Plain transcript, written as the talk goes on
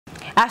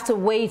After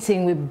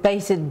waiting with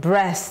bated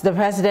breath, the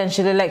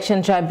Presidential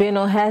Election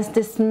Tribunal has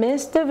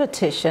dismissed the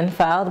petition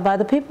filed by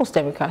the People's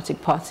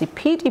Democratic Party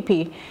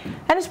 (PDP)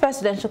 and its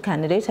presidential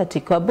candidate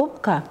Atiku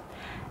Abubakar.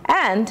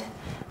 And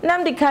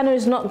Nnamdi Kanu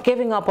is not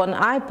giving up on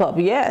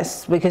IPOB,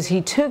 yes, because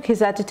he took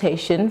his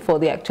agitation for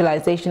the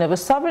actualization of a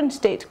sovereign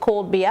state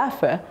called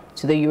Biafra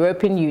to the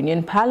European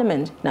Union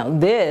Parliament. Now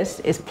this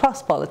is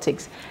Plus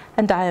Politics,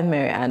 and I am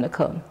Maryann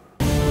Okon.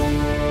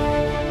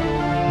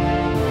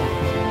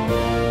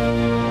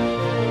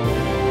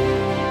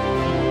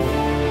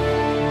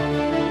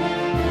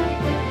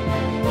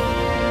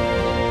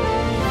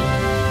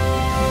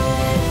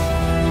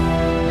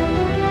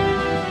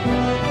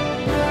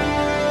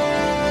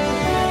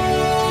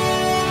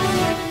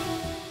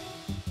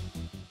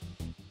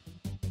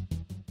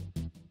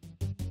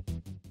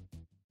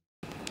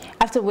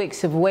 After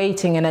weeks of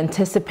waiting and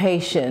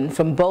anticipation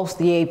from both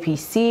the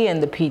APC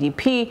and the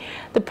PDP,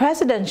 the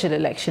Presidential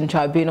Election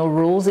Tribunal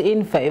rules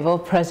in favor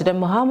of President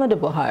Muhammadu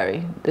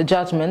Buhari. The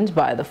judgment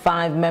by the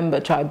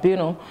 5-member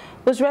tribunal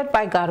was read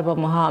by Garba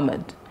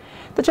Muhammad.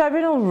 The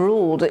tribunal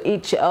ruled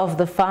each of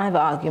the 5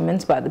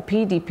 arguments by the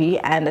PDP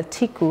and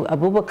Atiku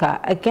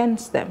Abubakar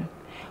against them.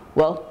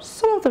 Well,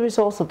 some of the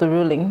results of the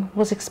ruling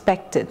was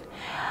expected.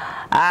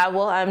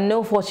 Well, I'm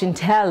no fortune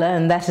teller,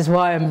 and that is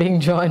why I'm being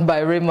joined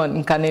by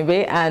Raymond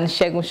Kanebe and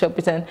Segun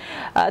Shopitan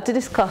to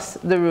discuss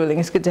the ruling.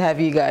 It's good to have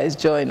you guys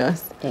join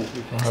us. Thank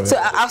you. So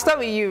I'll start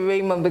with you,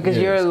 Raymond, because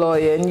you're a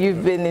lawyer and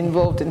you've been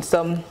involved in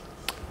some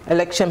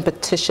election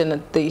petition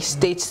at the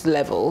state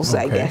levels,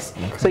 I guess.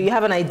 So you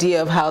have an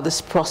idea of how this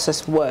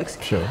process works.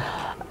 Sure.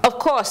 Of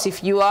course,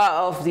 if you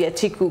are of the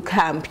Atiku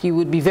camp, you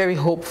would be very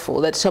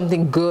hopeful that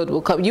something good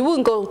will come. You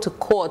wouldn't go to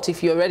court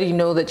if you already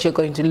know that you're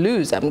going to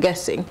lose, I'm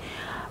guessing.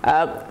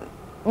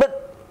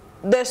 But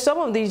there's some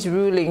of these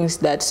rulings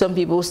that some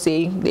people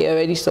say they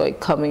already saw it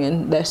coming,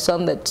 and there's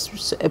some that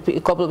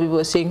a couple of people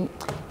are saying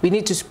we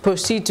need to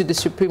proceed to the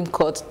Supreme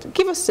Court.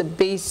 Give us a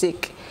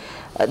basic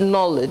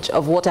knowledge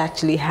of what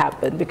actually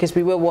happened, because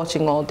we were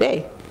watching all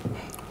day.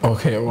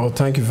 Okay, well,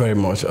 thank you very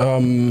much.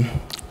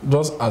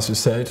 Just as you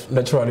said,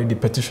 naturally the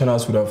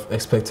petitioners would have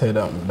expected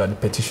that the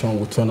petition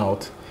would turn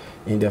out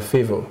in their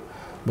favor,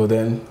 but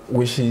then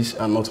wishes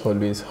are not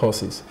always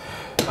horses.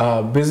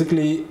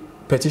 Basically,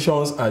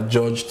 petitions are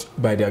judged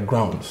by their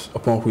grounds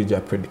upon which they are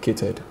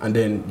predicated, and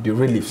then the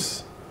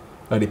reliefs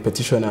that the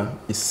petitioner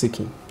is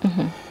seeking.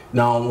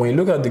 Now, when you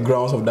look at the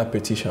grounds of that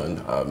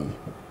petition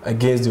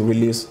against the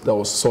reliefs that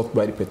was sought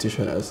by the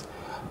petitioners,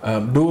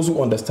 those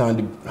who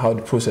understand how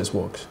the process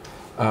works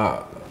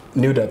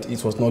knew that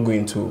it was not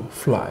going to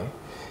fly,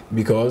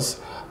 because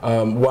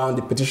one,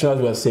 the petitioners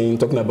were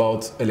talking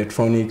about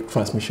electronic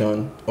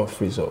transmission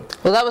of result.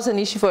 Well, that was an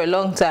issue for a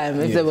long time.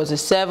 If there was a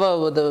server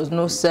or there was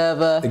no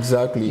server.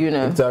 Exactly. You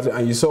know. Exactly.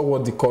 And you saw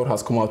what the court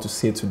has come out to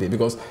say today,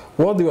 because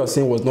what they were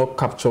saying was not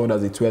captured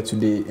as it were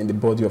today in the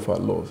body of our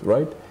laws,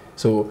 right?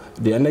 So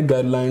the INEC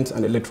guidelines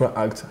and the Electoral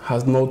Act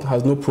has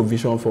no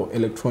provision for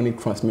electronic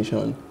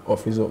transmission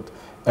of result.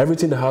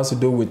 Everything that has to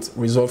do with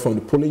result from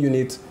the polling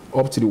unit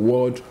up to the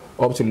ward,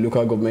 up to the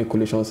local government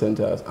collation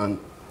centers, and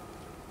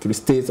to the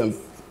states, and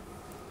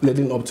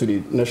leading up to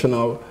the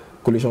national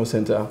collation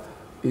center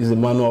is a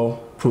manual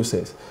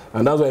process.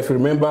 And that's why, if you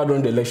remember,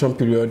 during the election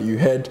period, you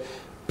had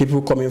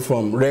people coming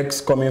from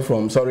recs,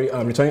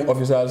 returning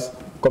officers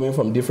coming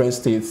from different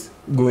states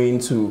going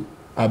to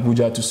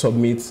Abuja to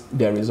submit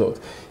their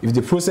result. If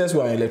the process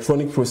were an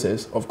electronic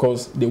process, of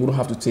course, they wouldn't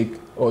have to take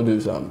all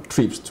those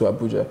trips to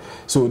Abuja.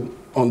 So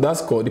on that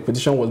score, the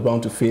petition was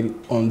bound to fail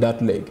on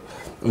that leg.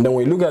 And then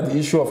when you look at the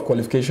issue of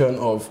qualification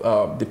of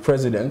the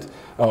president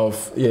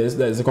of, the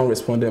second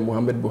respondent,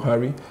 Muhammadu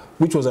Buhari,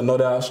 which was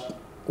another,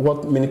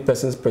 what many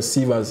persons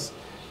perceive as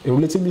a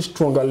relatively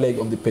stronger leg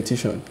of the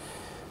petition,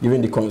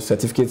 given the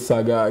certificate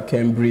saga,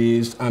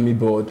 Cambridge, Army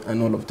Board,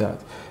 and all of that.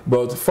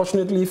 But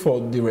fortunately for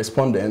the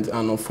respondent,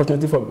 and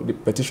unfortunately for the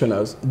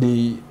petitioners,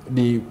 the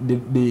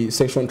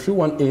section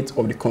 318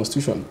 of the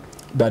Constitution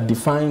that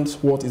defines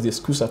what is a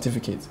school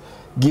certificate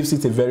gives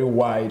it a very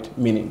wide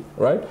meaning,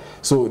 right?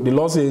 So the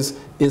law says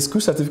a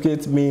school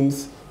certificate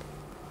means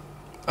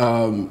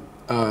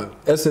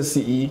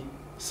SSCE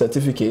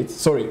certificate,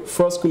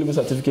 first school leaving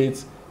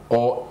certificate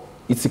or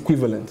its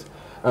equivalent.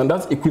 And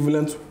that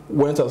equivalent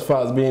went as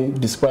far as being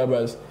described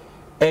as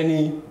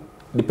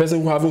the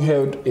person who having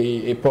held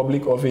a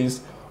public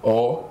office,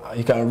 or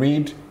he can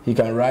read, he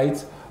can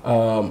write,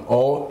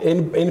 or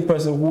any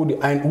person who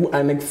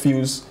INEC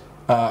feels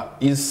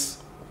is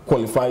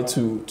qualified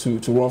to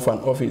run for an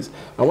office.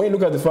 And when you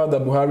look at the fact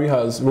that Buhari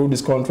has rolled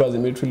his contract as a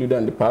military leader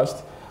in the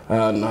past,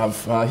 and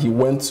he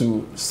went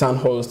to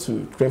Sandhurst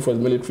to train for his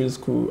military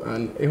school,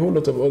 and a whole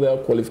lot of other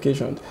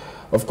qualifications,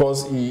 of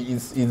course,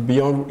 it's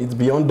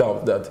beyond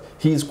doubt that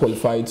he is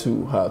qualified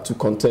to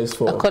contest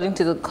for, according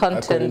to the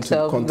content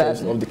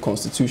of the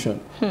Constitution,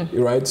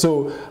 right?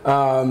 So,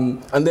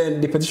 and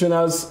then the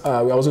petitioners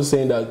were also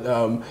saying that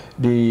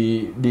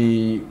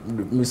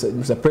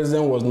Mr.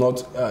 President was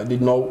not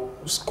did not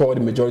score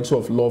the majority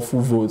of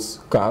lawful votes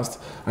cast,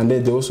 and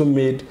then they also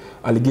made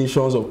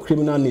allegations of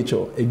criminal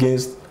nature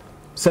against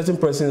certain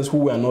persons who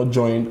were not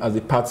joined as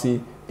a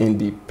party in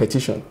the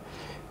petition.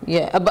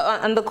 Yeah,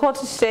 and the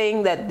court is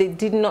saying that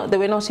they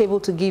were not able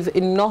to give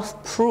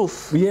enough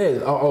proof.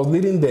 Yes, I was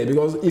leading there,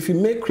 because if you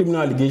make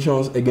criminal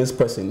allegations against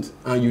persons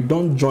and you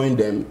don't join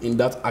them in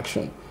that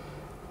action,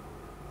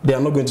 they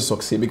are not going to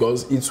succeed,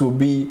 because it will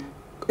be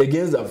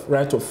against the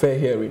right of fair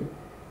hearing.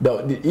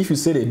 That if you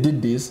say they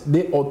did this,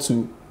 they ought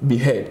to be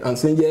heard and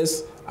say,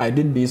 yes, I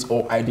did this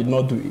or I did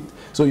not do it.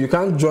 So you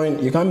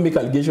can't make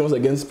allegations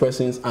against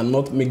persons and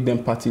not make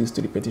them parties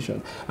to the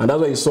petition. And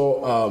that's why you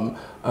saw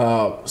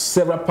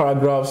several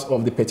paragraphs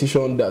of the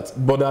petition that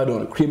bordered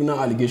on criminal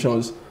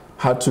allegations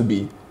had to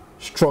be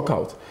struck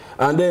out.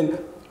 And then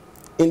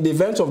in the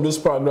event of those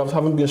paragraphs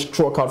having been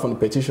struck out from the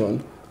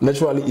petition,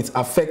 naturally it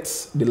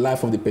affects the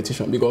life of the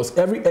petition, because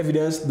every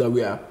evidence that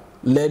we are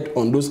led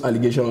on those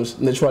allegations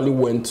naturally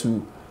went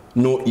to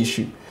no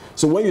issue.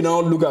 So when you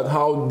now look at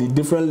how the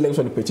different legs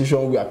of the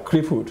petition were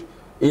crippled,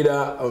 either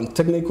on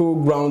technical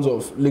grounds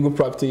of legal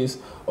practice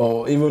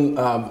or even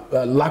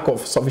lack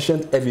of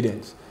sufficient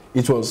evidence,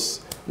 it was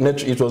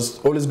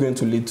always going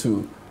to lead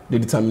to the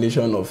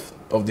determination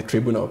of the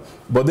tribunal.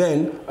 But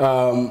then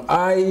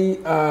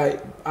I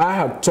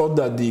had thought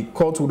that the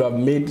court would have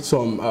made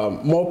some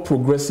more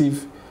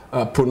progressive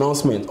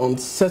pronouncement on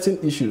certain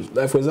issues,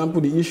 like for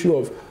example the issue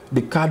of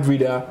the card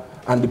reader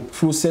and the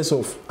process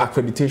of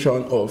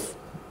accreditation of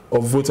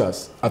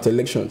voters at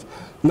elections.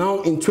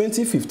 Now in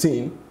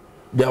 2015,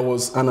 there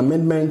was an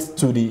amendment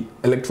to the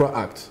Electoral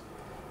Act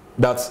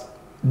that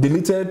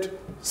deleted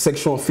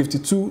section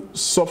 52,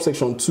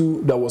 subsection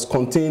 2 that was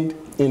contained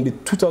in the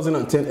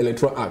 2010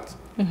 Electoral Act.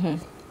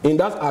 In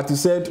that act, it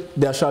said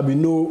there shall be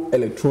no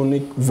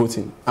electronic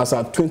voting as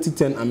a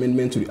 2010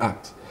 amendment to the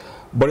act.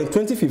 But in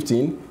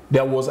 2015,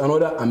 there was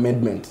another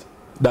amendment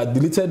that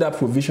deleted that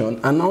provision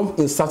and now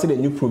inserted a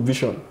new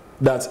provision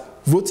that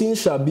voting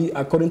shall be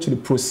according to the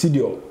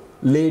procedure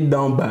laid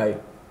down by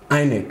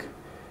INEC.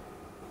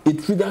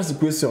 It triggers the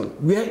question,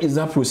 where is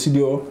that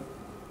procedure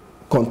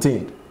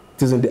contained?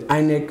 It is in the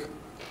INEC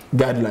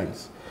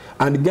guidelines.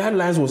 And the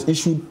guidelines was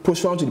issued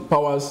pursuant to the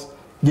powers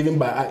given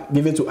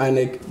to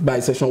INEC by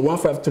section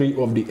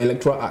 153 of the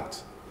Electoral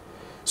Act.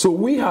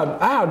 So I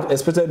had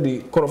expected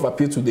the Court of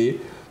Appeal today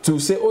to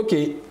say,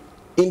 okay,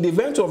 in the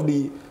event of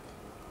the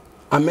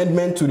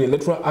amendment to the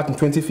Electoral Act in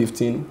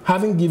 2015,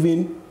 having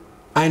given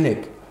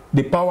INEC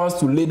the powers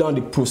to lay down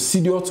the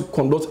procedure to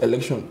conduct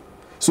election.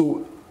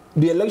 So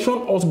the election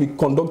ought to be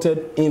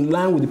conducted in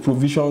line with the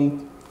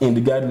provision in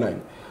the guideline.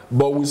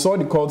 But we saw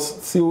the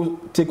courts still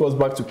take us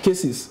back to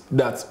cases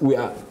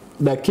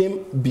that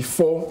came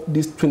before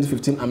this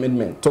 2015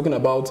 amendment, talking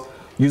about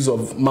use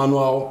of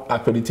manual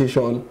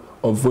accreditation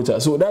of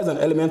voters. So that's an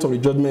element of the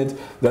judgment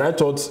that I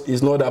thought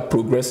is not that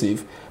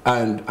progressive,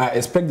 and I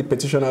expect the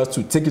petitioners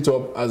to take it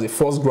up as a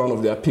first ground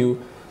of the appeal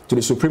to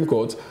the Supreme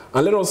Court,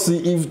 and let us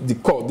see if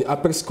the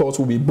apex court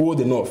will be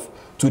bold enough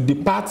to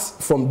depart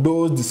from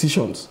those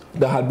decisions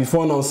that had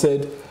before now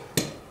said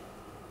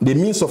the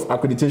means of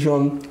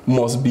accreditation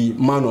must be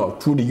manual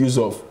through the use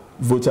of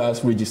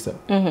voters register.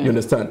 You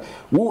understand?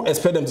 We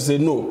expect them to say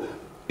no.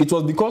 It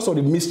was because of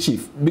the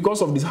mischief,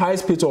 because of this high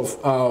spate of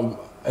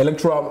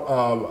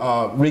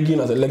electoral rigging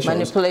as elections.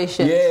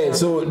 Manipulation. Yeah,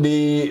 so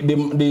the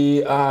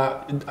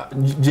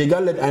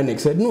JGA-led INEC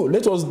said, no,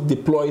 let us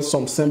deploy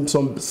some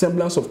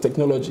semblance of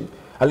technology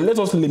and let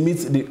us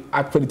limit the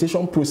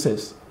accreditation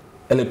process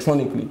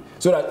electronically,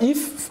 so that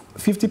if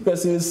 50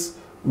 persons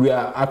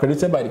were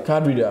accredited by the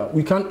card reader,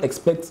 we can't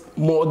expect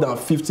more than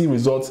 50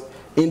 results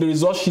in the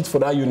result sheet for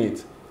that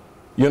unit.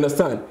 You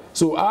understand?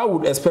 So I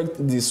would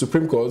expect the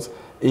Supreme Court,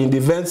 in the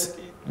event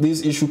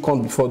this issue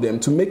comes before them,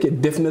 to make a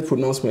definite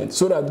pronouncement,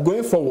 so that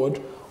going forward,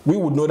 we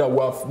would know that we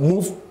have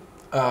moved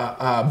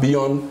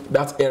beyond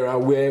that era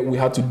where we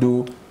had to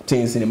do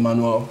things in a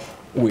manual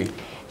way.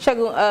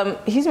 Shagun,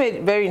 he's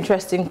made very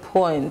interesting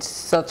points,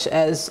 such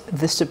as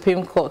the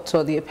Supreme Court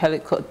or the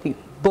Appellate Court be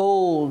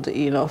bold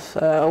enough.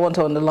 I want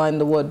to underline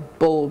the word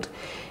bold.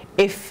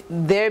 If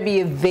there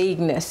be a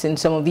vagueness in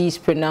some of these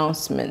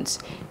pronouncements,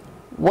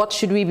 what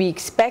should we be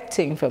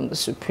expecting from the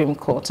Supreme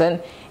Court?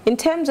 And in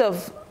terms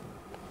of,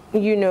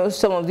 you know,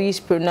 some of these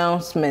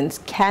pronouncements,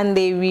 can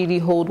they really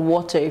hold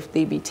water if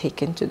they be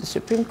taken to the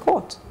Supreme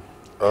Court?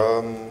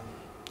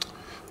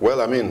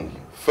 Well, I mean,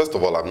 first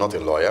of all, I'm not a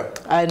lawyer.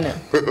 I know.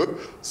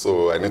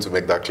 So I need to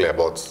make that clear.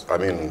 But, I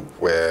mean,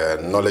 we're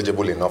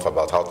knowledgeable enough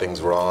about how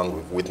things run.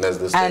 We've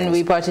witnessed these things. And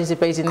we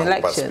participate in elections.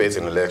 We participate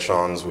in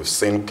elections. We've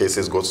seen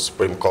cases go to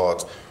Supreme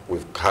Court.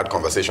 We've had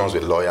conversations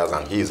with lawyers,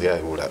 and he's here.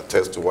 He will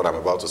attest to what I'm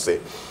about to say.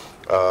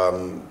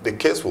 The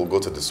case will go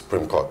to the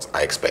Supreme Court,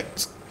 I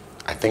expect.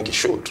 I think it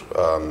should,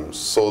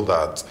 so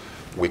that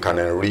we can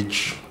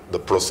enrich the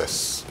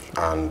process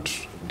and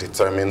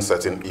determine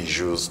certain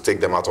issues, take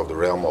them out of the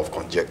realm of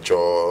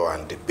conjecture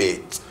and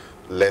debate.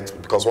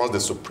 Because once the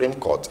Supreme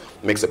Court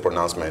makes a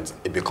pronouncement,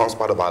 it becomes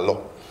part of our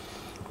law,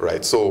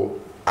 right? So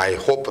I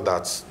hope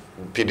that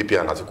PDP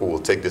and Atiku will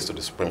take this to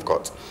the Supreme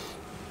Court.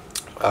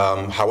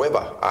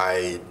 However,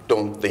 I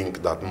don't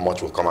think that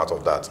much will come out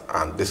of that,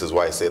 and this is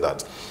why I say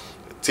that.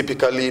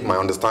 Typically, my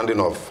understanding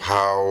of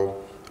how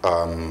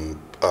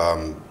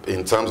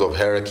in terms of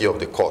hierarchy of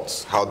the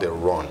courts, how they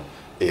run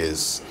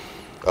is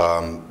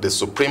the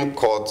Supreme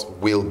Court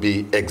will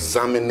be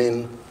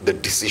examining the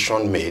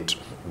decision made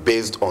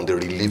based on the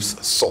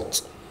reliefs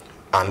sought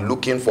and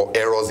looking for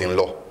errors in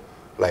law.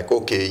 Like,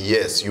 okay,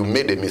 yes, you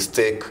made a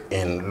mistake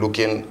in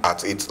looking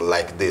at it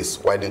like this.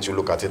 Why didn't you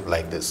look at it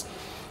like this?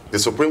 The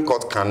Supreme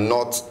Court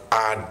cannot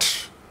add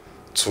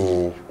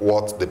to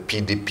what the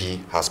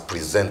PDP has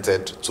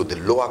presented to the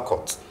lower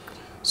court.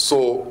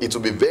 So it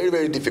will be very,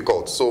 very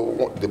difficult.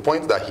 So the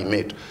point that he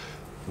made,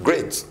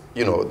 great,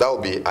 you know, that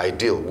would be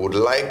ideal. Would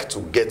like to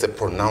get a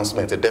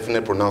pronouncement, a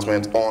definite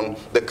pronouncement on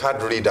the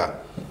card reader.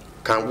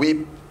 Can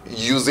we,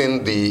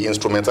 using the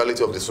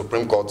instrumentality of the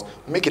Supreme Court,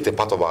 make it a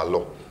part of our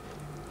law?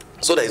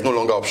 So that it's no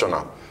longer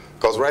optional.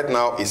 Because right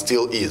now it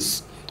still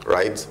is,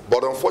 right?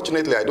 But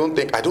unfortunately, I don't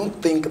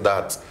think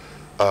that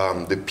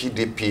the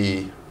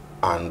PDP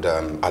and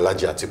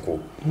Alhaji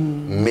Atiku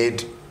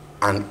made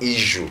an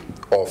issue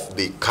of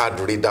the card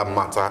reader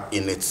matter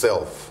in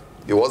itself.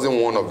 It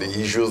wasn't one of the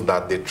issues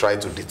that they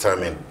tried to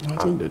determine.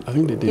 I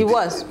think they did. It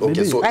was.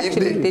 Okay, so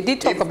actually, they did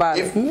talk about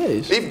it.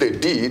 Yes. If they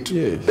did,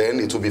 yes, then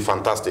it would be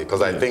fantastic.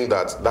 Because I think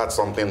that that's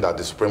something that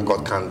the Supreme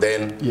Court can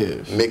then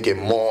make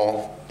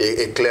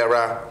a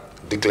clearer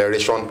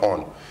declaration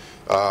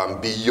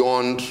on.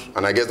 Beyond,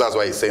 and I guess that's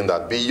why he's saying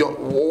that, beyond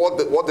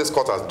what this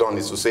court has done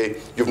is to say,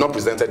 you've not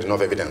presented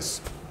enough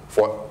evidence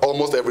for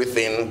almost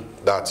everything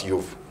that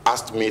you've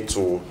asked me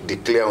to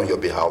declare on your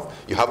behalf.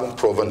 You haven't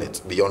proven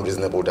it beyond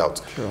reasonable doubt,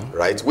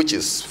 right? Which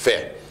is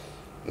fair.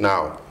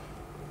 Now,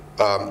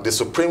 the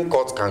Supreme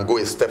Court can go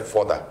a step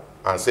further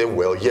and say,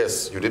 well,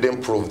 yes, you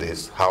didn't prove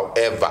this.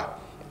 However,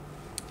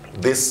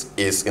 this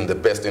is in the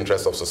best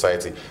interest of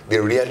society. They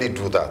rarely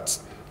do that.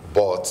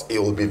 But it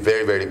will be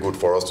very, very good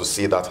for us to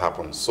see that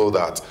happen, so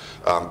that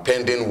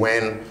pending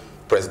when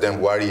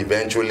President Buhari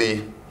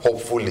eventually,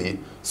 hopefully,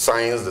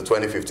 signs the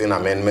 2015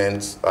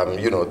 amendment,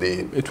 you know,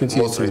 the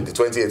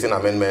 2018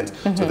 amendment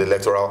to the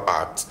Electoral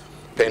Act,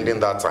 pending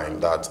that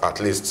time, that at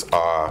least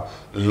our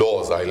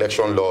laws, our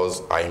election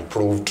laws, are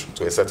improved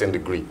to a certain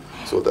degree.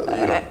 So that,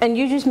 you know. And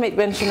you just made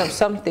mention of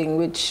something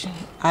which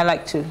I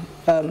like to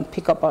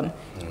pick up on.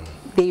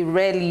 They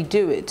rarely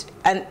do it.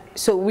 And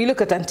so we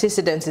look at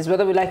antecedents,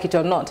 whether we like it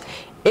or not.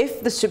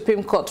 If the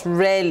Supreme Court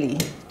rarely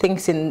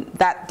thinks in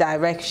that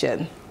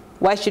direction,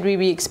 why should we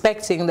be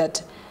expecting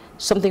that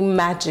something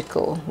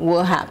magical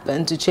will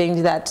happen to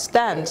change that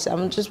stance?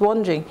 I'm just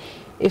wondering,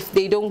 if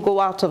they don't go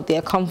out of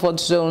their comfort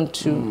zone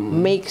to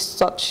make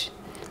such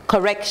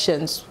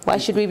corrections, why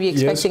should we be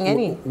expecting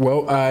any?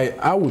 Well,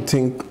 I would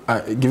think,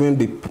 given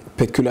the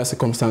peculiar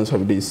circumstance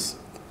of this,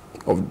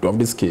 of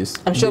this case,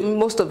 I'm sure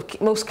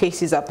most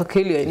cases are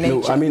peculiar in nature.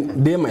 No, I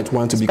mean, they might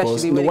want to, because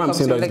especially when why it I'm comes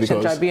saying to that is election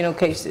because tribunal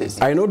cases.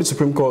 I know the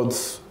Supreme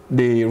Court,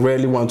 they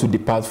rarely want to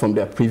depart from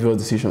their previous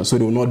decision, so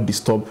they will not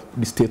disturb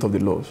the state of the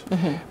laws.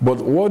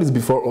 But what is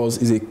before us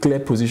is a clear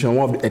position,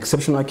 one of the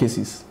exceptional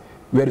cases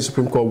where the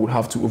Supreme Court would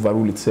have to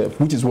overrule itself,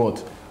 which is what?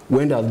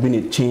 When there has been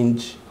a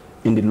change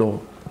in the law.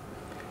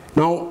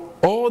 Now,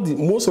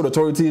 most of the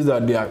authorities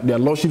that their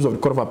lordships of the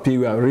Court of Appeal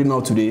we are reading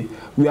out today,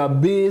 we are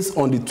based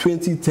on the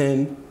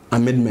 2010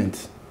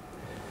 amendment.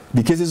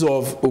 The cases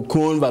of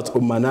Okon,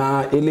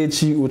 Omana,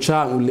 Elechi,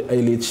 Ocha,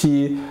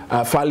 Elechi,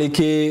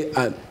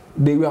 Faleke,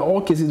 they were all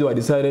cases that were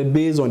decided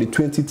based on the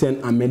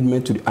 2010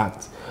 amendment to the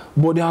Act.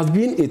 But there has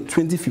been a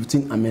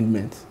 2015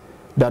 amendment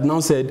that now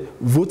said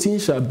voting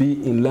shall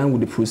be in line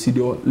with the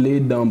procedure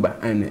laid down by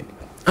INEC.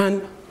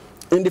 And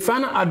in the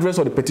final address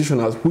of the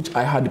petitioners, which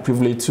I had the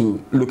privilege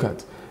to look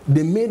at,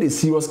 they made a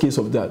serious case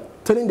of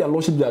that, telling their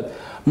lordship that,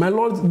 my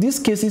lord, these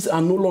cases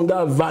are no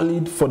longer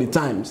valid for the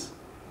times.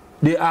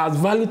 They are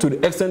valid to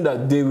the extent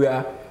that they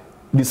were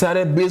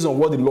decided based on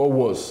what the law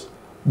was.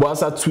 But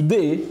as of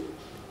today,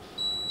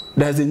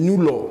 there's a new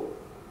law.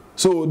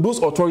 So those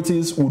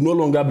authorities will no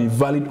longer be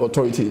valid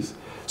authorities.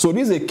 So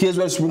this is a case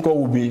where the Supreme Court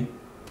will be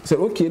said,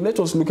 okay, let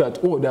us look at,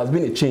 oh, there has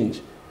been a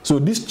change. So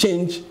this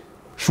change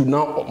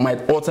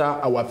might alter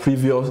our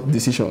previous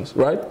decisions,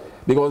 right?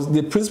 Because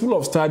the principle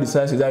of stare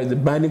decisis, that is the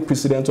binding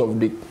precedent of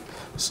the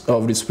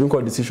Supreme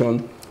Court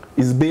decision,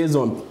 is based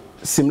on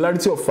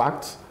similarity of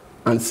facts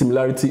and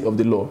similarity of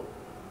the law.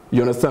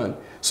 You understand?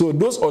 So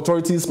those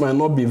authorities might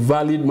not be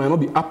valid, might not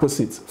be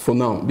opposite for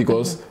now,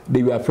 because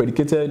they were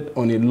predicated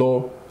on a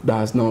law that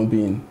has now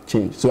been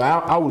changed. So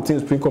I would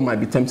think the Supreme Court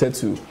might be tempted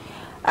to.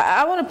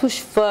 I want to push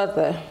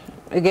further.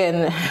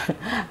 Again,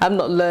 I'm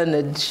not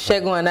learned.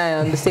 Shegun and I are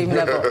on the same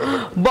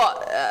level.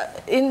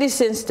 But in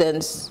this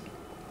instance,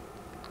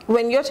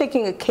 when you're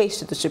taking a case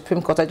to the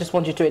Supreme Court, I just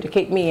want you to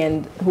educate me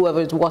and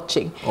whoever is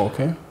watching.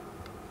 Okay.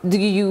 Do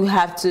you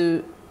have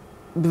to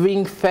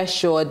bring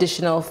fresh or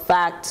additional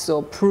facts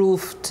or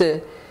proof to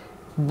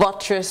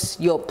buttress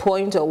your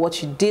point or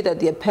what you did at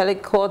the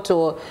appellate court,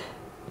 or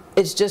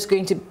it's just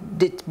going to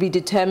be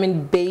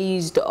determined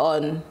based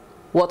on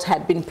what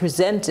had been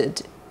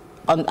presented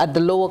at the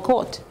lower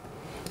court?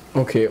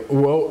 Okay,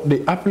 well,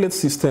 the appellate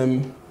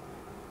system,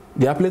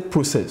 the appellate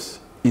process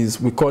is,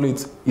 we call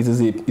it,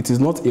 it is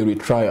not a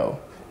retrial,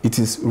 it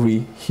is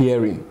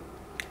rehearing.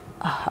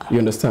 You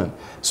understand?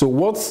 So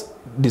what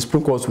the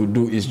Supreme Court will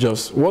do is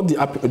just what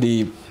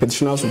the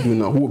petitioners will do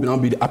now, who will now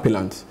be the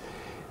appellant.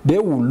 They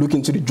will look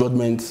into the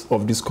judgments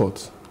of this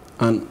court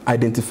and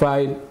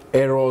identify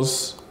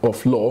errors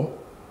of law,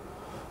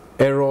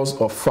 errors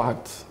of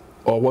fact,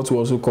 or what we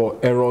also call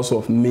errors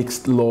of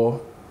mixed law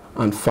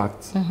and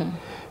fact.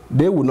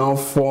 They will now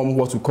form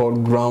what we call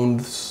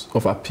grounds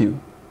of appeal.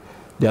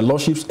 Their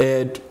lordships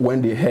erred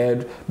when they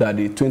heard that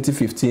the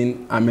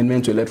 2015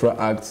 Amendment to Electoral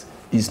Act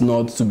is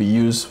not to be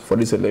used for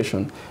this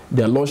election.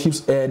 Their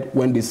lordships erred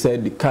when they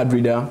said the card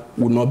reader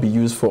would not be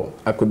used for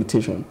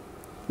accreditation.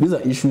 These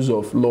are issues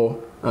of law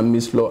and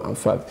mixed law and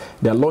fact.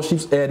 Their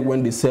lordships erred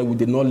when they said we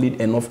did not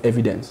lead enough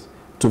evidence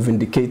to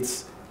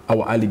vindicate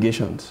our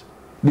allegations.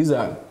 These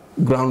are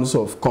grounds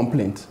of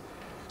complaint.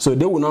 So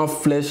they will now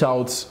flesh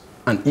out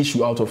an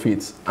issue out of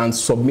it and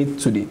submit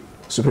to the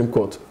Supreme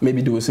Court.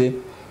 Maybe they will say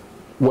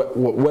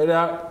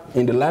whether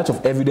in the light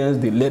of evidence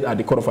they led at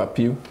the Court of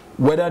Appeal,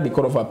 whether the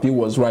Court of Appeal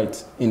was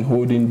right in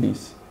holding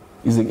this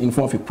is in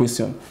form of a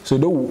question. So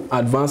they will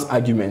advance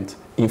argument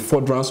in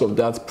furtherance of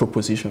that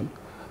proposition.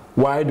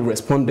 While the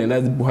respondent,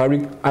 that's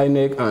Buhari,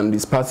 INEC, and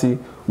his party,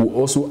 will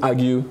also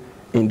argue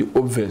in the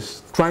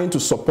obverse, trying to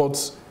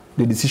support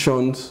the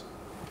decisions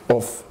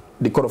of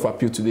the Court of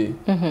Appeal today.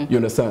 You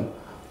understand?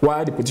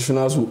 While the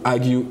petitioners will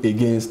argue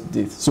against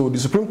this. So the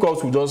Supreme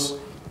Court will just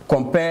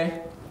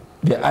compare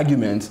their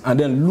arguments and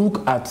then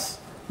look at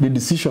the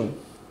decision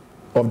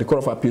of the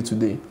Court of Appeal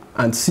today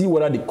and see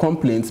whether the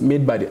complaints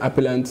made by the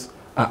appellants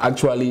are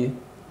actually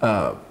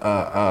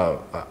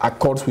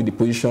accords with the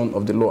position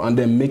of the law, and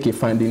then make a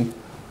finding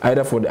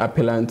either for the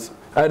appellant,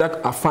 either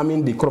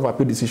affirming the Court of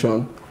Appeal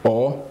decision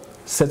or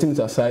setting it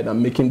aside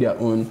and making their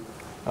own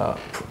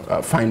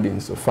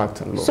findings of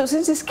fact and law. So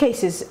since this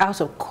case is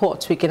out of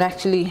court, we can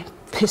actually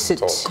piece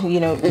it,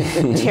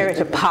 tear it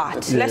apart.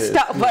 Yes. Let's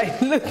start by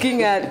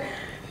looking at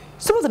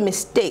some of the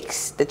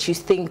mistakes that you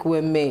think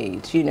were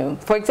made.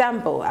 For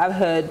example, I've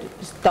heard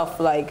stuff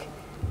like,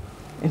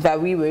 in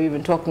fact, we were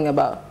even talking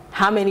about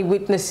how many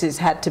witnesses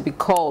had to be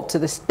called to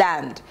the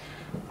stand.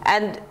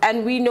 And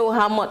we know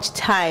how much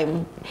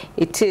time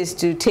it is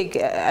to take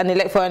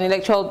for an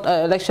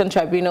election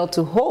tribunal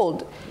to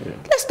hold. Yeah.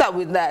 Let's start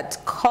with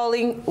that.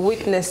 Calling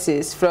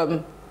witnesses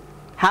from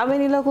how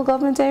many local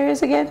government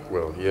areas again?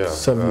 Well, yeah,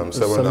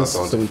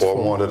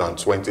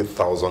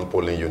 720,000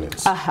 polling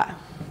units. So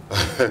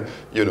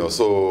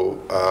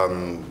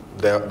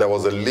there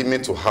was a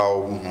limit to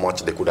how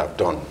much they could have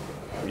done,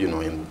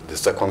 in the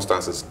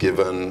circumstances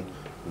given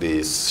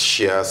the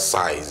sheer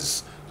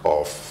size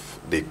of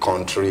the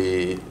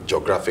country,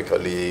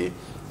 geographically,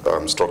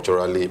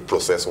 structurally,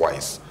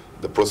 process-wise.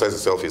 The process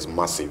itself is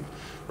massive,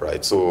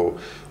 right? So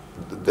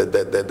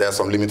there are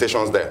some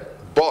limitations there.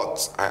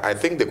 But I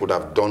think they could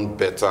have done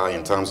better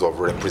in terms of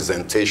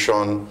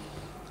representation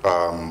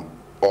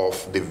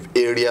of the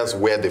areas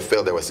where they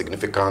felt there were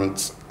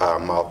significant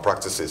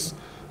malpractices.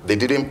 They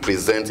didn't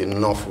present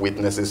enough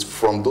witnesses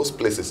from those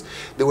places.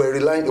 They were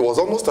relying, it was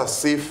almost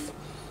as if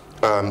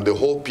the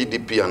whole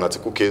PDP and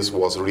Atiku case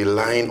was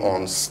relying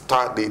on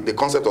the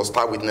concept of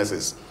star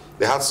witnesses.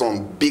 They had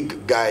some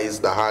big guys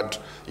that had,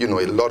 a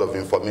lot of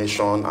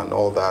information and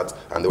all that,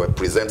 and they were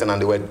presenting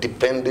and they were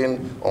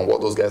depending on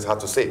what those guys had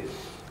to say.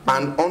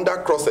 And under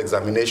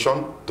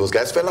cross-examination, those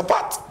guys fell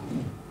apart.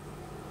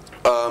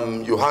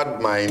 You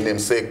had my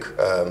namesake,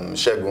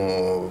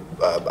 Shegun,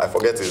 I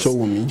forget his...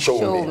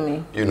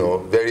 Showumi.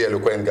 Very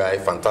eloquent guy,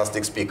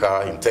 fantastic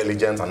speaker,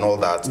 intelligent and all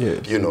that.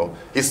 Yes.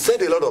 He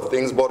said a lot of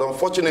things, but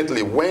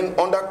unfortunately, when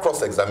under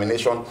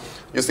cross-examination,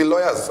 you see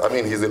lawyers,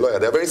 he's a lawyer,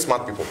 they're very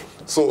smart people.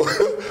 So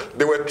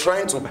they were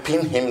trying to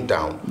pin him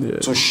down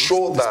to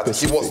show that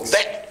he was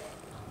there.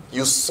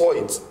 You saw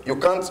it. You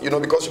can't,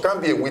 because you can't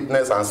be a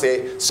witness and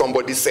say,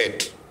 somebody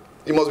said.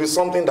 It must be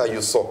something that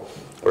you saw.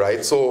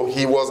 Right, so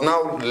he was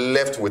now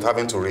left with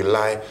having to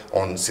rely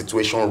on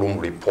situation room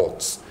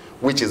reports,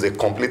 which is a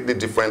completely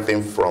different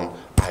thing from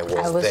I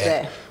was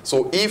there.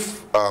 So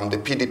if the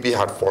PDP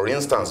had, for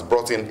instance,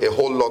 brought in a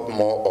whole lot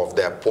more of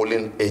their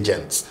polling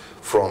agents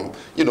from,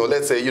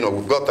 let's say,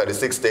 we've got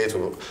 36 states,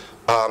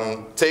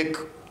 take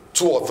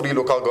 2 or 3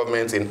 local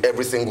governments in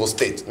every single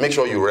state. Make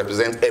sure you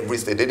represent every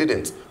state. They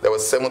didn't. There were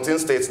 17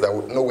 states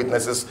that no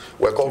witnesses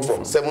were called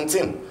from.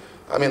 17.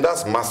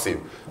 That's massive,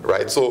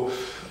 right? So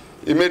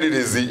it made it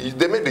easy.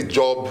 They made the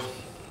job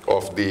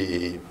of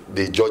the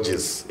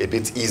judges a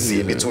bit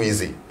easy, a bit too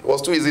easy. It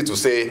was too easy to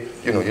say,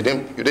 you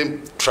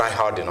didn't try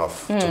hard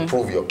enough to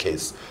prove your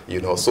case,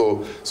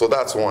 So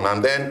that's one.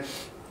 And then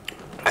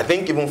I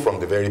think even from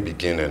the very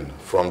beginning,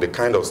 from the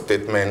kind of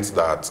statements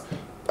that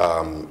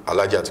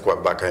Alhaji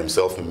Atiku Abubakar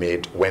himself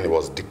made when he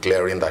was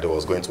declaring that he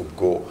was going to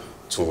go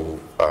to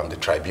the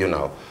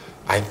tribunal,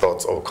 I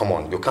thought, oh, come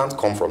on, you can't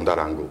come from that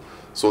angle.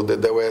 So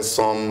there were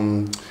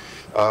some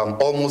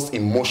almost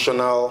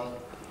emotional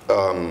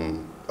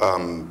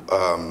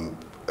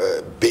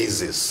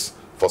basis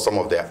for some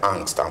of their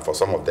angst and for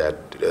some of their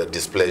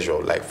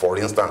displeasure. Like, for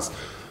instance,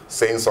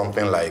 saying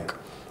something like,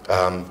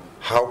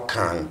 how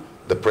can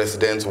the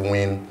president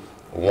win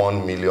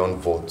 1 million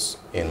votes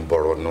in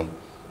Borno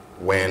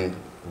when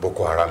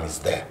Boko Haram is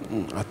there.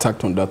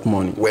 Attacked on that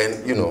morning.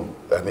 When, you know,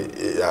 I mean,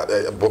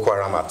 Boko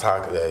Haram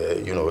attack,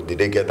 you know, did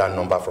they get that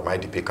number from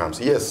IDP camps?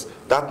 Yes,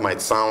 that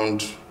might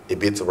sound a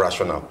bit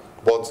rational.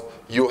 But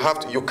you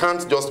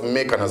can't just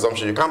make an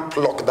assumption. You can't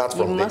pluck that from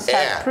the air. You must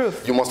have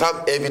proof. You must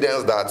have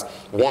evidence that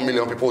 1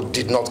 million people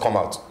did not come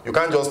out. You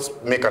can't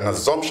just make an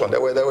assumption.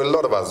 There were a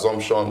lot of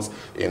assumptions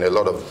in a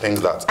lot of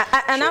things that.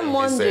 And I'm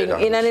wondering,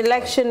 in an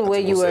election where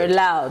you were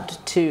allowed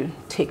to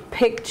take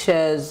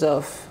pictures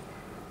of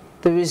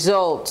the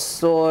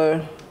results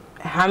or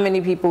how many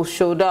people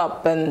showed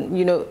up, and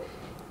you know,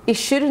 it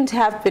shouldn't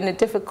have been a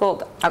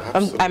difficult.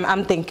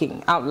 I'm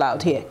thinking out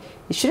loud here.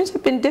 It shouldn't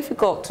have been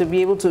difficult to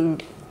be able to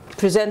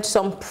present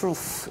some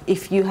proof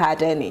if you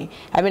had any.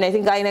 I mean, I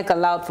think INEC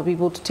allowed for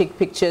people to take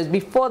pictures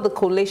before the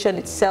collation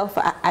itself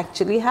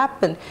actually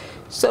happened.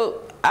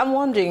 So I'm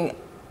wondering,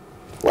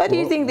 what do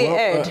you think they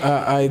erred?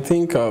 I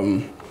think,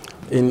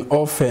 in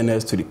all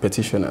fairness to the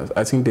petitioners,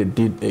 I think they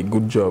did a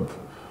good job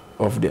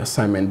of the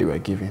assignment they were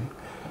given.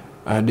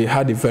 They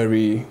had a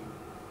very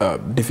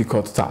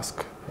difficult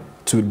task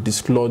to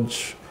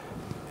dislodge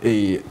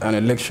an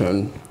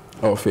election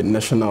of a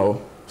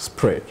national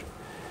spread.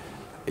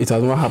 It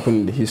has not happened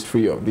in the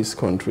history of this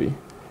country.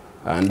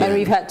 And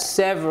we've had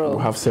several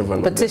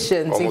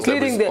petitions,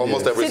 including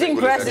the sitting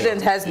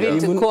president has been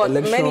to court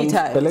many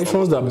times.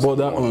 Elections that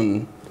border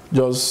on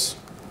just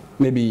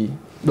maybe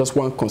just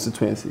one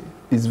constituency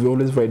is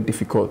always very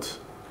difficult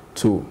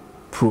to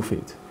prove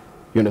it.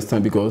 You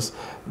understand? Because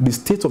the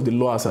state of the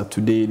law as of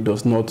today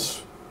does not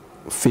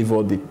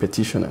favor the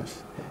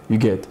petitioners.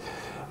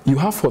 You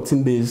have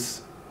 14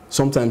 days,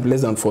 sometimes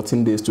less than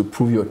 14 days to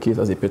prove your case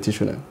as a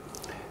petitioner.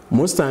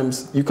 Most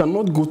times, you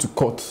cannot go to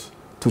court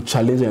to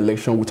challenge an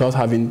election without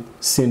having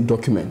seen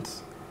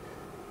documents.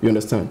 You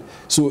understand?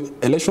 So,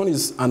 election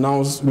is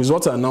announced,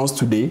 results are announced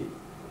today.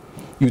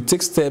 You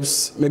take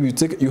steps, maybe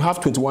you have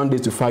 21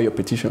 days to file your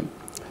petition.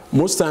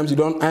 Most times,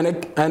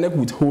 INEC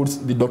withholds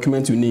the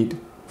document you need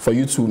for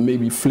you to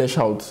maybe flesh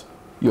out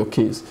your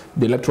case.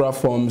 The electoral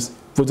forms,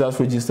 voters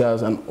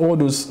registers, and all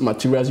those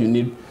materials you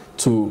need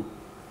to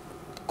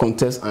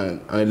contest an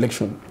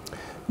election.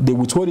 They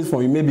withhold it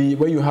from you. Maybe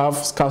when you have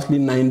scarcely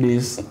 9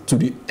 days to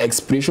the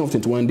expiration of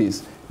 21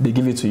 days, they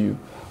give it to you.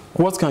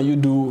 What can you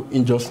do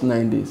in just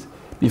 9 days?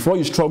 Before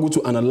you struggle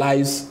to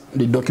analyze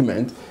the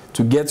document,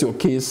 to get your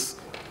case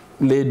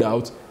laid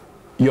out,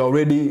 you're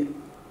already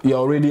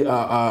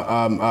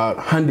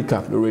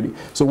handicapped already.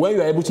 So when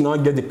you are able to now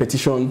get the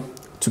petition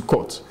to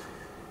court,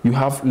 you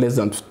have less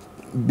than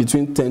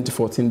between 10 to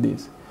 14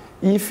 days.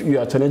 If you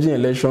are challenging an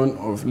election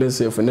of, let's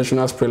say, of a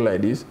national spread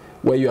like this,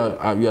 where you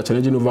are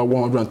challenging over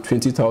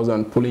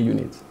 120,000 polling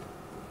units,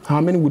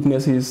 how many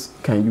witnesses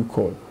can you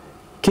call?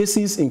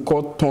 Cases in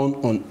court turn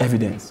on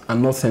evidence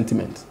and not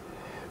sentiment.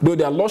 Though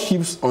there are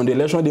lordships on the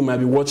election, they might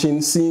be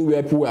watching, seeing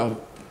where people are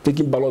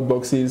taking ballot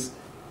boxes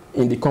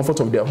in the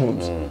comfort of their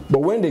homes. But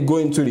when they go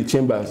into the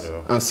chambers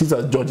and sit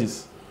as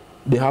judges,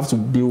 they have to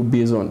deal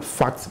based on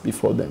facts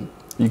before them.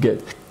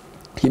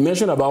 He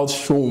mentioned about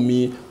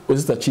Shoumi,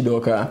 Osita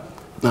Chidoka,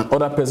 and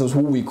other persons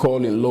who we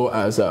call in law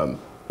as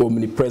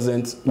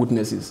omnipresent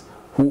witnesses,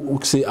 who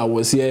say, I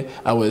was here,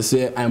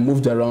 I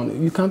moved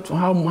around. You can't,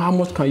 how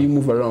much can you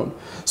move around?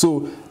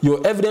 So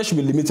your evidence should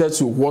be limited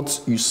to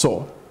what you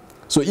saw.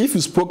 So if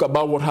you spoke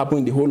about what happened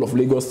in the whole of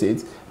Lagos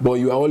State, but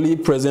you are only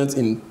present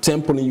in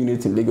 10 polling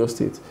units in Lagos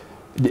State,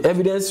 the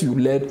evidence you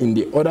led in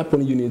the other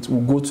polling units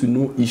will go to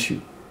no issue.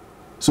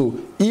 So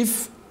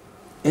if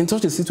in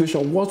such a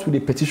situation, what would the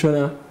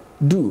petitioner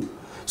do?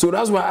 So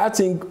that's why I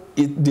think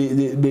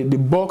the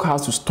bulk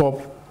has to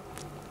stop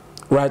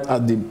right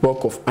at the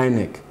bulk of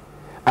INEC.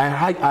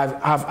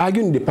 I've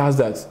argued in the past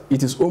that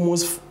it is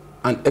almost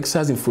an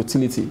exercise in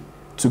futility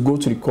to go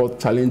to the court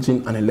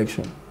challenging an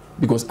election,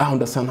 because I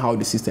understand how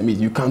the system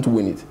is. You can't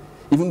win it.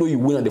 Even though you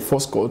win at the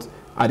first court,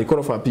 at the Court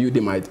of Appeal, they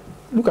might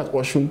look at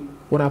Osun,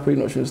 what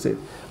happened in Osun State.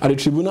 At the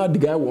Tribunal, the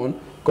guy won,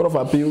 Court of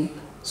Appeal,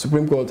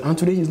 Supreme Court, and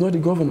today he's not the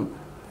governor.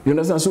 You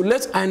understand? So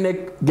let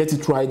INEC get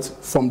it right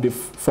from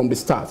the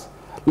start.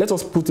 Let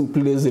us put in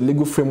place a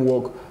legal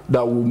framework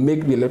that will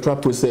make the electoral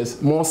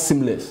process more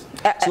seamless.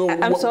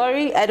 I'm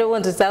sorry, I don't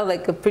want to sound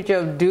like a preacher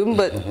of doom,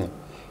 but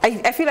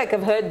I feel like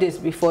I've heard this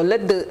before.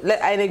 Let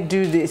INEC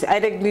do this.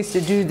 INEC needs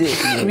to do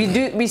this.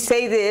 We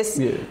say this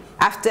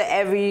after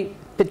every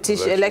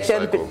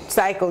election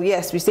cycle.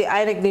 Yes, we say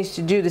INEC needs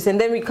to do this, and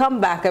then we come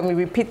back and we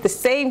repeat the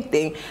same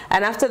thing.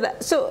 And after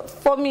that, so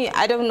for me,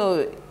 I don't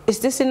know, is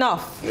this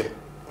enough? Yeah.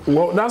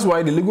 Well, that's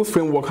why the legal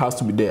framework has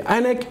to be there.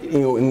 INEC,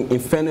 you know, in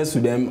fairness to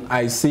them,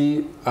 I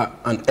see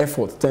an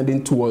effort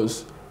tending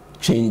towards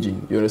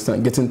changing, you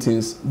understand, getting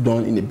things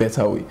done in a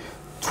better way.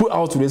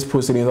 Throughout today's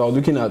proceedings, I was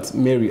looking at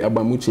Mary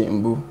Abamuche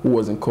Mbu, who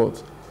was in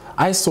court.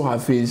 I saw her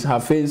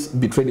face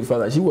betrayed the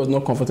fact that she was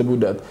not comfortable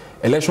that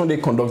election they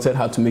conducted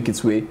had to make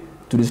its way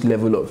to this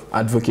level of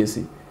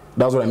advocacy.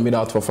 That's what I made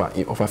out of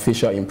her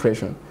facial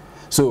impression.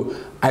 So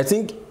I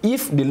think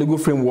if the legal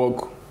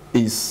framework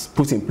is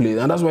put in place,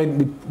 and that's why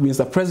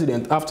Mr.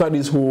 President, after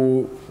this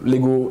whole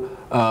legal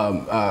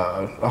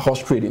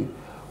horse trading,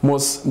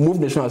 must move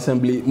the National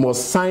Assembly,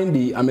 must sign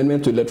the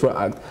amendment to the Electoral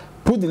Act,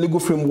 put the legal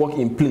framework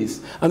in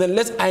place, and then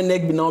let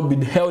INEC now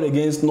be held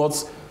against not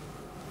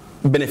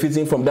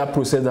benefiting from that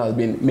process that has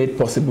been made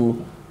possible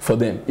for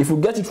them. If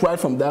we get it right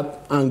from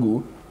that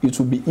angle, it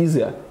will be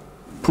easier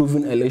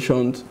proving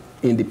elections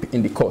in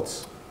the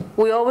courts.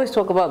 We always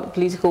talk about the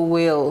political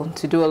will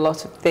to do a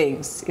lot of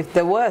things. If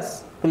there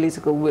was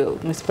political will,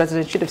 Mr.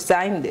 President should have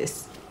signed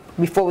this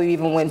before we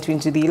even went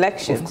into the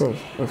elections. Of course,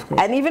 of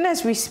course. And even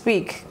as we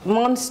speak,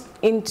 months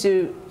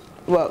into,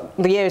 well,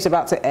 the year is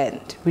about to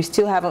end, we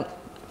still haven't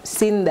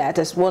seen that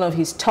as one of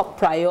his top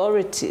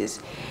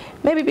priorities.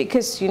 Maybe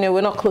because, you know,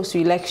 we're not close to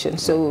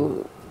elections,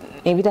 so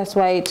maybe that's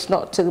why it's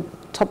not a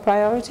top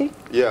priority?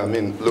 Yeah, I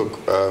mean, look,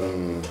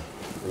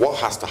 what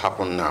has to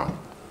happen now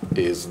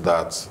is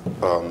that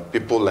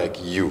people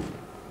like you,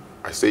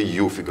 I say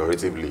you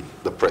figuratively,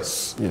 the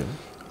press,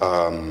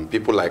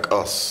 people like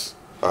us,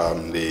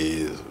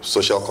 the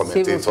social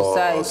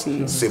commentators,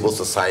 civil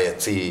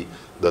society,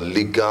 the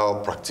legal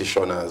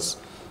practitioners,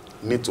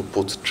 need to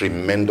put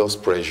tremendous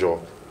pressure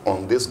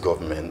on this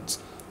government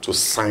to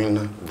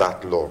sign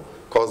that law.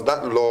 Because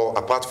that law,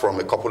 apart from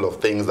a couple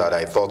of things that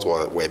I thought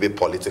were a bit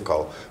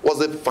political,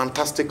 was a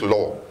fantastic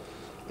law.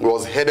 It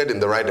was headed in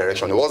the right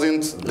direction. It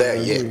wasn't there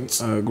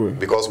yet. I agree.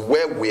 Because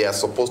where we are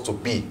supposed to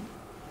be,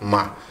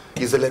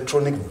 is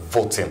electronic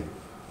voting.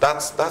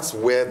 That's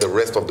where the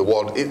rest of the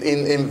world,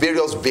 in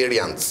various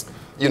variants,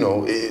 you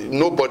know,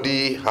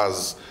 nobody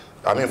has,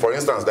 I mean, for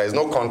instance, there is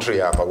no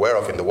country I'm aware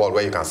of in the world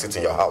where you can sit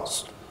in your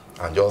house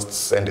and just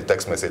send a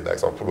text message like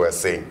some people were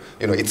saying.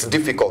 You know, it's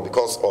difficult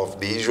because of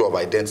the issue of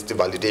identity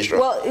validation.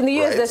 Well, in the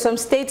US, there's some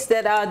states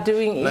that are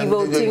doing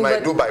e-voting. You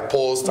might do by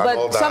post and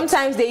all that. But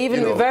sometimes they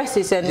even reverse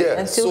it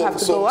and still have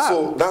to go out.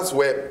 So that's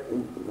where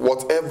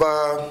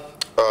whatever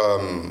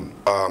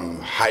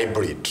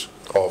hybrid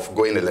of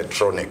going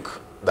electronic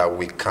that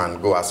we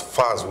can go as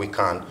far as we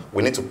can,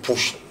 we need to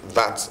push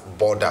that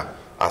border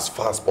as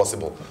far as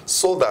possible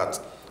so that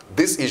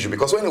this issue,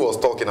 because when he was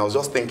talking, I was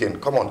just thinking,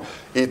 come on,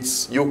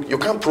 it's you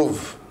can't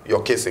prove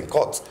your case in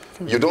court.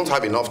 You don't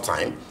have enough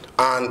time,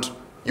 and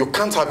you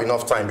can't have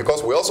enough time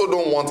because we also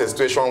don't want a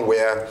situation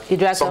where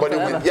somebody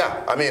will,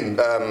 I mean,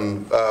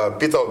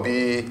 Peter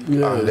Obi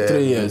and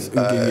 3 years,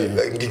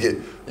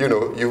 Ngige, you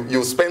know,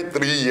 you spend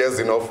 3 years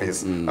in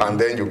office and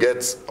then you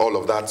get all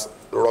of that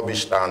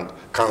rubbish and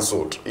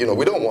cancelled. You know,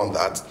 we don't want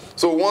that.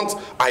 So we want,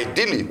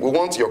 ideally, we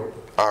want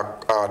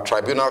our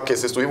tribunal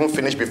cases to even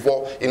finish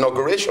before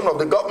inauguration of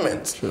the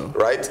government,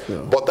 right?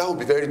 But that would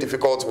be very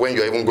difficult when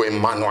you're even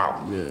going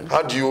manual.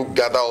 How do you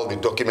gather all the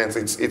documents?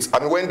 I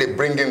mean, when they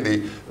bring in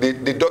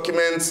the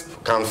documents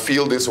can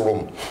fill this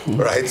room,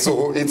 right?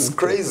 So it's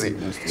crazy.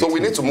 So we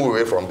need to move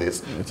away from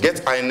this. Get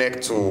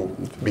INEC to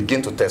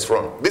begin to test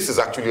run. This is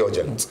actually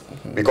urgent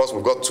because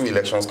we've got 2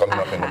 elections coming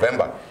up in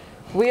November.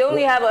 We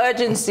only have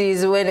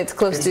urgencies when it's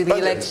close to the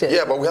election.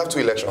 Yeah, but we have 2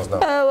 elections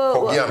now,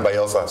 Kogi and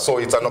Bayelsa. So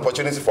it's an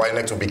opportunity for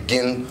INEC to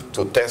begin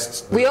to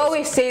test. We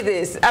always say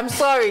this. I'm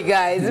sorry,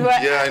 guys,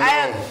 but yeah,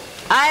 I know.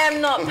 I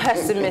am not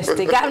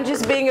pessimistic. I'm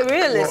just being a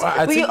realist.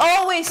 Well, we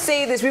always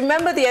say this.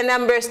 Remember the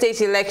Anambra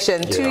State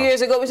election 2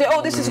 years ago? We said,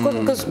 oh, this is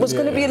what's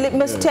going to be a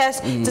litmus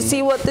test to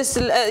see what this,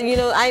 you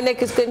know,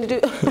 INEC is going to do.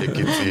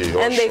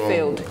 And they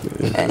failed.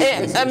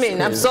 I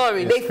mean, I'm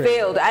sorry, they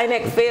failed.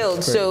 INEC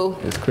failed. So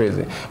it's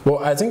crazy. Well,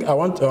 I think I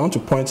want to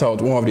point out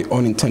one of the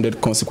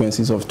unintended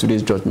consequences of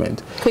today's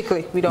judgment.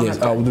 Quickly, we don't have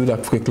time. I will do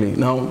that quickly.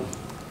 Now,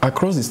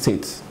 across the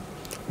states,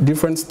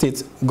 different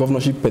state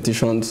governorship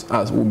petitions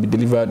will be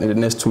delivered in the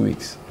next 2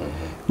 weeks.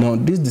 Now,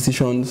 these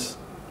decisions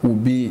will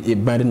be a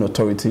binding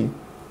authority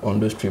on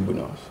those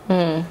tribunals.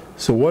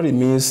 So what it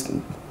means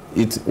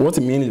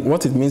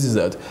is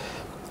that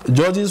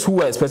judges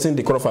who are expecting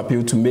the Court of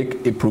Appeal to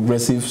make a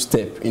progressive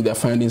step in their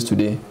findings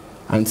today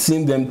and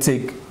seeing them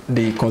take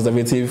the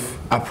conservative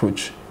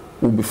approach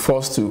will be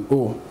forced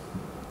to,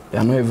 they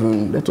are not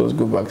even, let us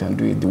go back and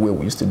do it the way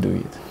we used to do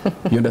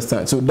it. You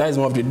understand? So that is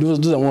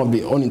those are one of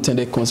the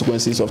unintended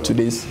consequences of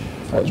today's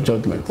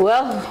judgment.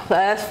 Well,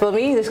 as for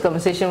me, this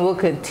conversation will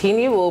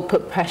continue. We'll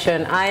put pressure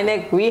on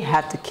INEC. We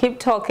have to keep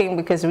talking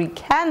because we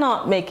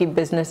cannot make it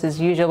business as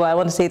usual. But I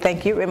want to say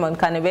thank you, Raymond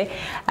Kanebe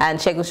and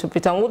Shegun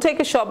Supriton. We'll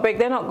take a short break.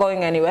 They're not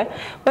going anywhere.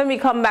 When we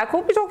come back,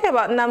 we'll be talking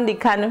about Nnamdi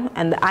Kanu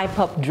and the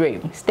IPOP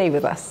dream. Stay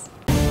with us.